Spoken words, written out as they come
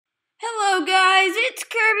It's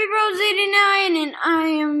Kirby Bros 89 and I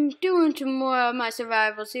am doing some more of my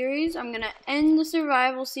survival series. I'm gonna end the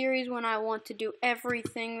survival series when I want to do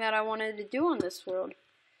everything that I wanted to do on this world.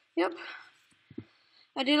 Yep.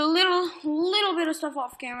 I did a little bit of stuff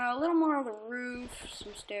off camera, a little more of the roof,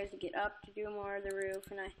 some stairs to get up to do more of the roof,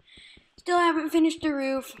 and I still haven't finished the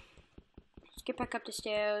roof. Let's get back up the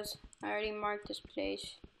stairs. I already marked this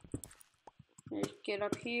place. Let's get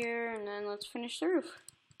up here and then let's finish the roof.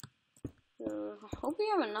 So, I hope we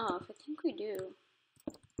have enough. I think we do.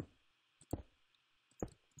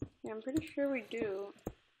 Yeah, I'm pretty sure we do.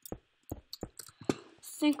 I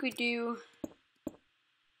think we do.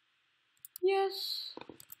 Yes.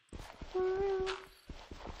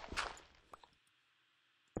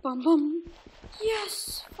 Bum bum.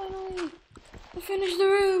 Yes, finally. I finished the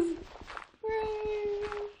roof.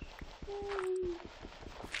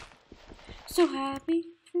 So happy.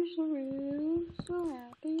 Finish the roof. So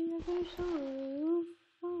happy. I finished the roof.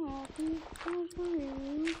 So happy. Finish the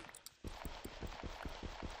roof.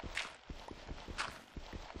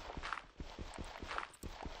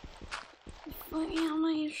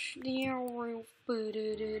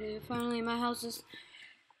 Finally, my house is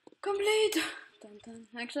complete. Dun, dun.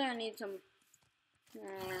 Actually, I need some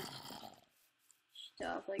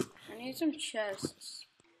stuff. Like, I need some chests.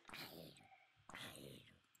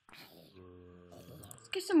 Let's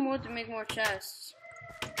get some wood to make more chests.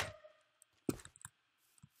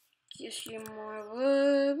 Just some more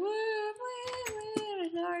wood.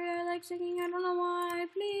 Sorry, I like singing. I don't know why.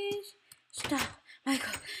 Please stop,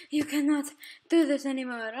 Michael. You cannot do this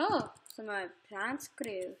anymore. Oh, so my plants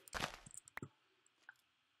grew.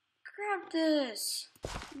 Grab this.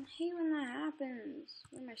 I hate when that happens.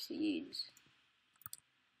 Where are my seeds?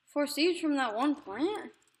 4 seeds from that one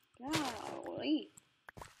plant? Golly.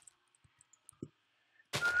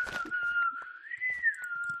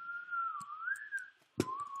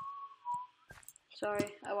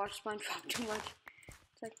 Sorry, I watched SpongeBob too much.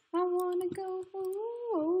 It's like, I wanna go.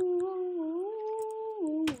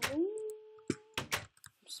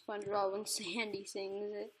 SpongeBob when Sandy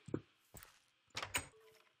sings it.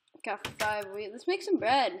 Got 5 wheat. Let's make some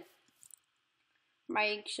bread.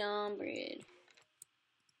 Make some bread.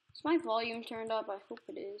 Is my volume turned up? I hope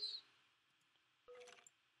it is.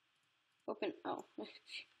 Open. Oh.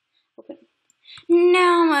 Open.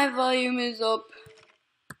 Now my volume is up.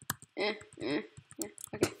 Okay.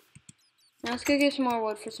 Now let's go get some more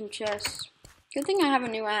wood for some chests. Good thing I have a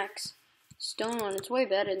new axe. Stone one. It's way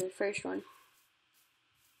better than the first one.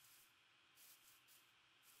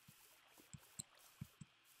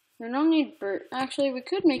 We don't need bird. Actually, we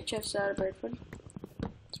could make chests out of bird food.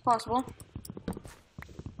 It's possible.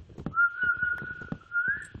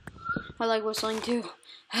 I like whistling too.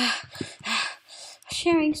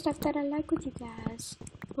 Sharing stuff that I like with you guys.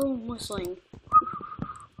 Boom, whistling.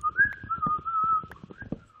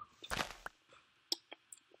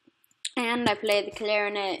 And I play the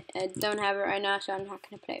clarinet. I don't have it right now, so I'm not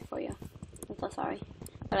gonna play it for you. I'm so sorry,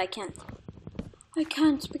 but I can't. I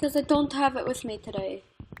can't because I don't have it with me today.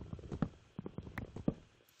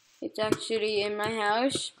 It's actually in my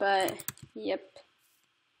house, but yep,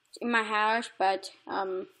 it's in my house, but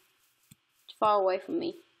it's far away from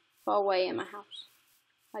me, far away in my house.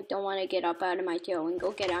 I don't want to get up out of my chair and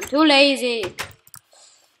go get it. I'm too lazy.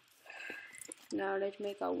 Now let's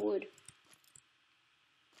make our wood.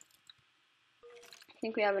 I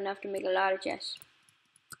think we have enough to make a lot of chests.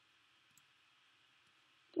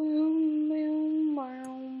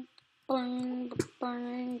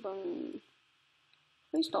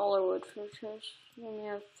 Waste all our wood for chests. We only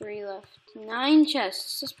have 3 left. 9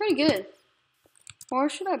 chests. That's pretty good. Where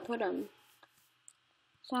should I put them?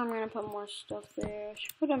 So I'm gonna put more stuff there. I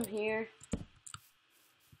should put them here.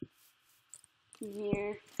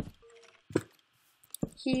 Here.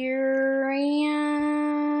 Here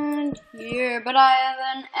and here. But I have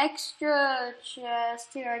an extra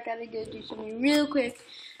chest here. I gotta go do something real quick.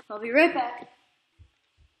 I'll be right back.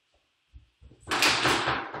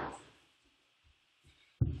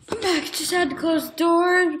 I'm back. Just had to close the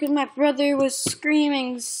door because my brother was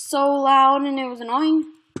screaming so loud and it was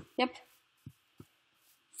annoying. Yep.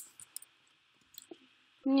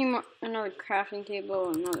 I need more, another crafting table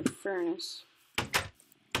and another furnace.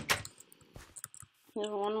 There's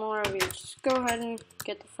one more of each. Just go ahead and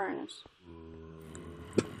get the furnace.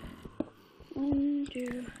 1,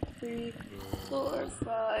 2, 3, 4,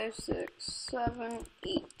 5, 6, 7,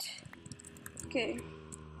 8. Okay.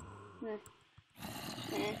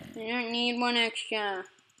 You don't need one extra.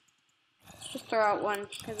 Let's just throw out one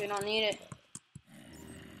because we don't need it.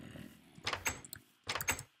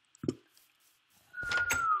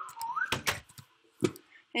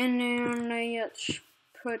 And then let's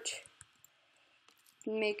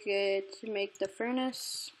make the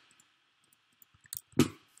furnace.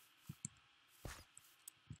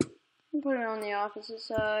 Put it on the opposite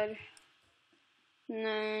side. And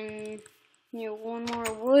then need one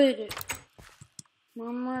more wood.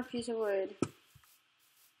 One more piece of wood.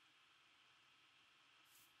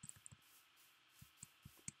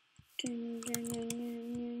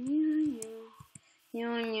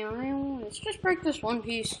 Let's just break this one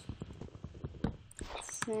piece.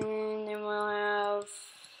 And then we'll have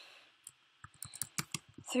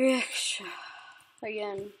 3 extra.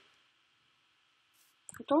 Again.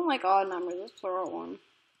 I don't like odd numbers. Let's throw out 1.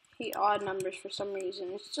 I hate odd numbers for some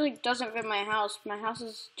reason. It just like doesn't fit my house. My house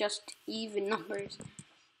is just even numbers.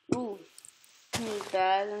 Ooh. Need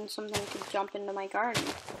that, and something could jump into my garden.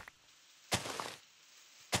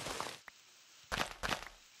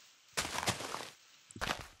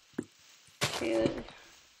 Okay, let's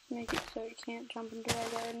make it so it can't jump into our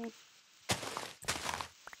garden.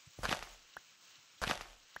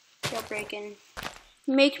 Jailbreaking.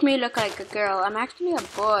 Make me look like a girl. I'm actually a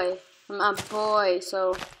boy. I'm a boy,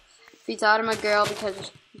 so if you thought I'm a girl because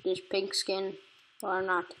of this pink skin, well, I'm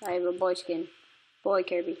not. I have a boy skin. Boy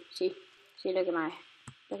Kirby. See, look at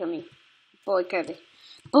me. Boy Kirby.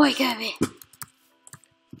 Boy Kirby.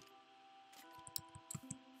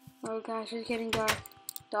 Oh gosh, it's getting dark.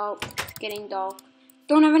 It's getting dark.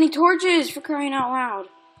 Don't have any torches, for crying out loud.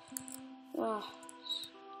 Ugh.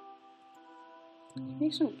 Let's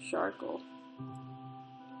make some charcoal.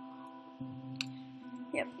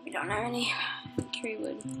 Yep, we don't have any tree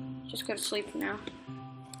wood. Just go to sleep for now.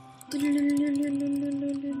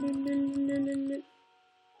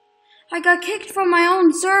 I got kicked from my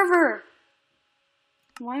own server!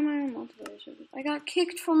 Why am I on multiplayer servers? I got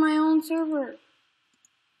kicked from my own server.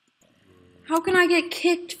 How can I get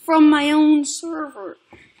kicked from my own server?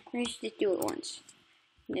 I just do it once.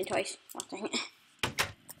 And then twice. Oh, dang it.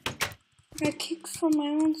 I got kicked from my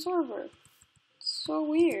own server. It's so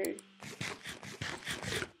weird.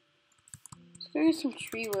 Let's go get some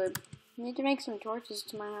tree wood. I need to make some torches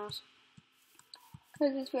to my house.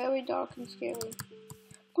 Because it's very dark and scary.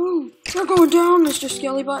 Boom! You're going down, Mr.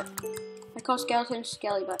 Skelly Butt. I call skeletons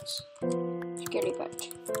Skelly Butts. Skelly Butt.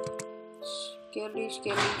 Skelly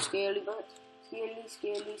Butt. Skelly, Butt.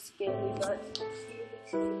 Skelly Butt.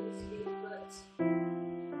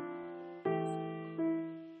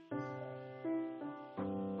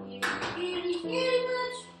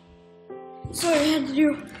 So I had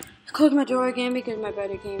to close my door again because my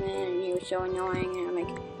brother came in and he was so annoying, and I'm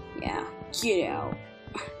like, yeah, get out.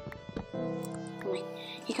 I'm like,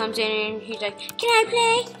 he comes in and he's like, can I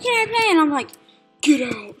play? Can I play? And I'm like, get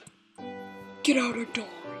out. Get out and die.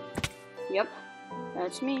 Yep,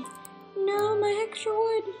 that's me. No, my extra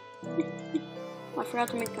wood. I forgot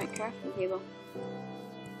to make my crafting table.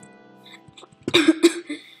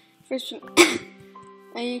 First,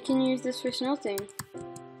 you can use this for smelting.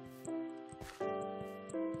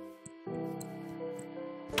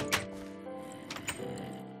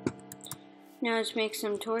 Now let's make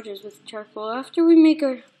some torches with charcoal after we make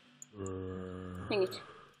our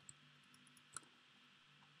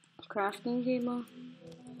crafting table.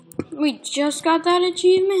 We just got that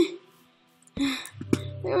achievement.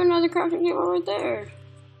 We have another crafting table right there.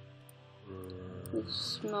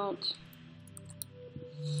 Let's smelt.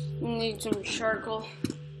 We need some charcoal.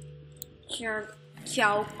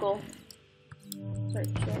 Charcoal. Sorry,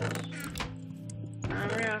 chest. I'm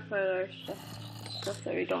gonna put our stuff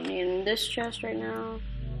that we don't need in this chest right now.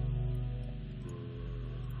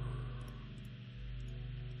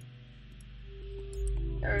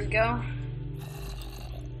 There we go.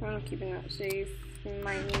 I'm keeping that safe. We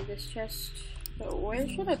might need this chest. But where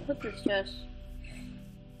should I put this chest?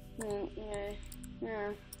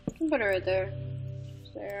 Yeah. I can put it right there.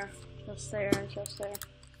 Just there. Just there. And just there.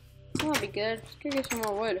 That'll be good. Let's go get some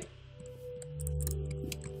more wood.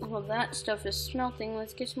 Well, that stuff is smelting.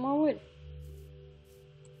 Let's get some more wood.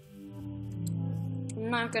 I'm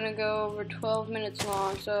not gonna go over 12 minutes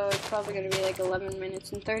long, so it's probably gonna be like 11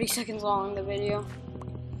 minutes and 30 seconds long, the video.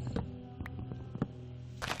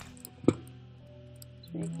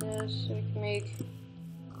 Let's make this, so we can make,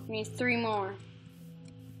 we need 3 more.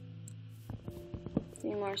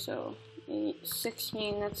 3 more, so 8,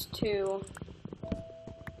 16, that's 2.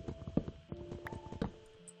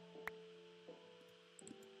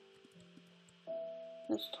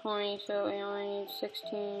 That's 20, so we only need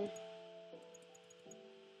 16.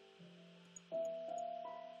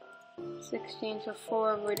 16 to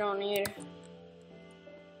 4 we don't need.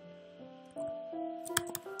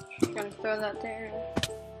 Just gonna throw that there.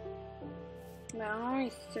 No,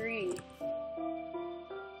 only 3.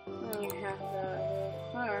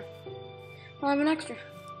 I'll have an extra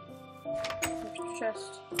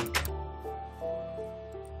chest.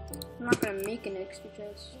 I'm not gonna make an extra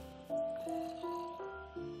chest.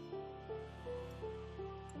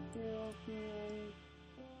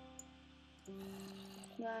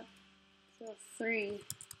 That so 3.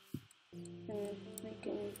 And we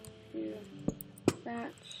can do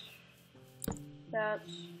that. That.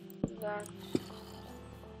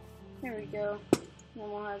 There we go.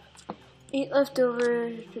 And we'll have 8 left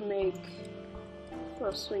over to make.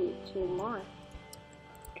 Oh sweet, 2 more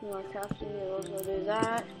crafting tables. I'll do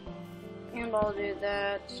that, and I'll do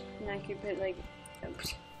that, and I can put like.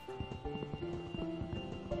 Oops.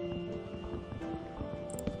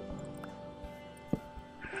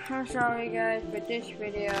 I'm sorry guys, but this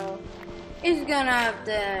video is gonna have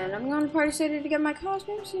to end. I'm gonna probably say to get my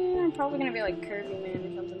costume soon. I'm probably gonna be like Kirby Man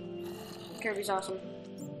or something. Kirby's awesome.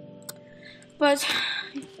 But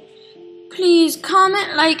please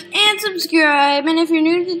comment, like, and subscribe. And if you're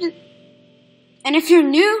new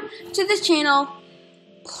to the channel,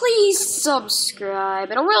 please subscribe.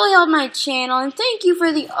 It'll really help my channel. And thank you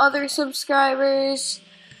for the other subscribers.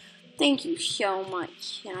 Thank you so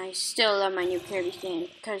much. And I still love my new Kirby stand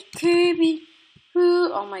because Kirby,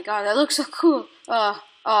 oh my god, that looks so cool. Oh,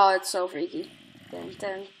 it's so freaky. Dun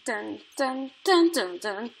dun dun dun dun dun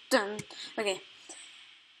dun dun. Okay.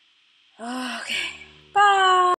 Okay. Bye.